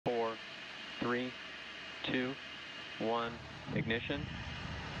2, 1, ignition,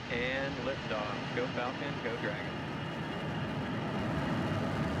 and liftoff. Go Falcon, go Dragon.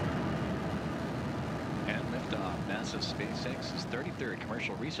 And liftoff. NASA's SpaceX's 33rd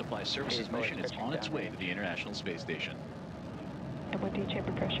commercial resupply services mission is on its way to the International Space Station. MOD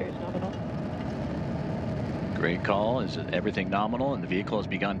chamber pressure is nominal. Great call. Is everything nominal, and the vehicle has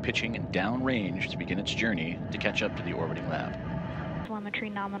begun pitching downrange to begin its journey to catch up to the orbiting lab. Telemetry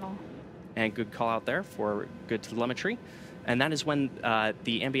nominal. And good call out there for good telemetry. And that is when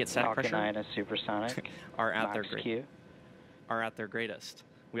the ambient static Falcon pressure 9 is supersonic. are at Max Q. their greatest.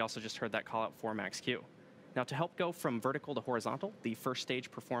 We also just heard that call out for Max Q. Now, to help go from vertical to horizontal, the first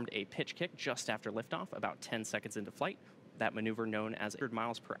stage performed a pitch kick just after liftoff, about 10 seconds into flight. That maneuver, known as 100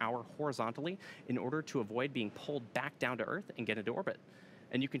 miles per hour horizontally, in order to avoid being pulled back down to Earth and get into orbit.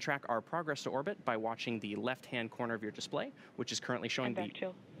 And you can track our progress to orbit by watching the left-hand corner of your display, which is currently showing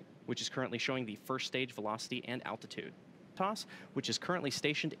the first stage velocity and altitude. TOS, which is currently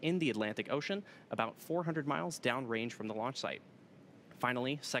stationed in the Atlantic Ocean, about 400 miles downrange from the launch site.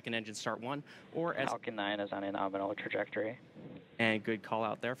 Finally, second engine start 1, or as Falcon 9 is on a nominal trajectory. And good call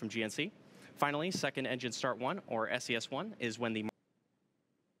out there from GNC. Finally, second engine start 1, or SES-1, is when the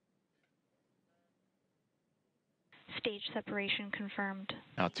Stage separation confirmed.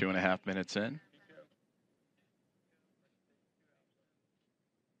 Now 2.5 minutes in.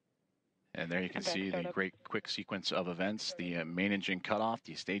 And there you can see the great quick sequence of events. The main engine cutoff,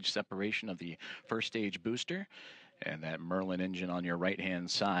 the stage separation of the first stage booster, and that Merlin engine on your right-hand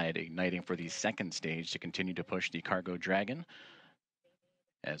side igniting for the second stage to continue to push the cargo Dragon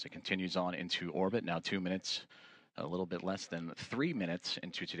as it continues on into orbit. Now 2 minutes, a little bit less than 3 minutes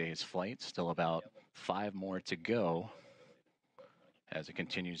into today's flight. Still about 5 more to go as it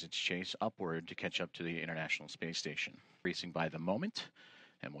continues its chase upward to catch up to the International Space Station. Racing by the moment,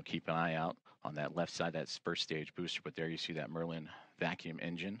 and we'll keep an eye out on that left side, that first stage booster. But there you see that Merlin vacuum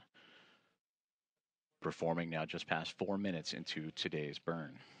engine performing now just past 4 minutes into today's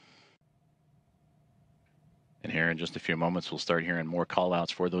burn. And here in just a few moments, we'll start hearing more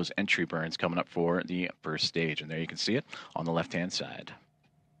call-outs for those entry burns coming up for the first stage. And there you can see it on the left-hand side.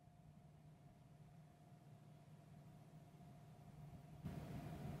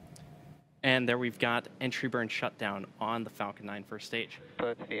 And there we've got entry burn shutdown on the Falcon 9 first stage.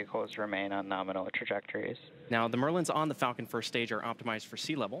 Both vehicles remain on nominal trajectories. Now, the Merlins on the Falcon first stage are optimized for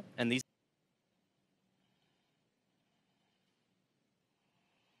sea level, and these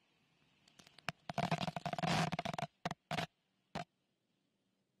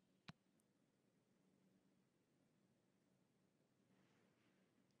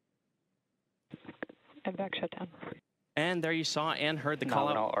And back shutdown. And there you saw and heard the call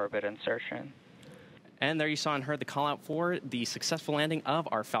Nominal out. orbit insertion. And there you saw and heard the call out for the successful landing of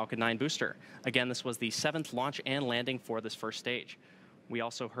our Falcon 9 booster. Again, this was the 7th launch and landing for this first stage. We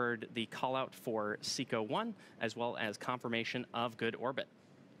also heard the call out for SECO 1, as well as confirmation of good orbit.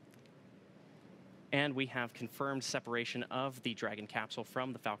 And we have confirmed separation of the Dragon capsule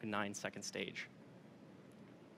from the Falcon 9 second stage.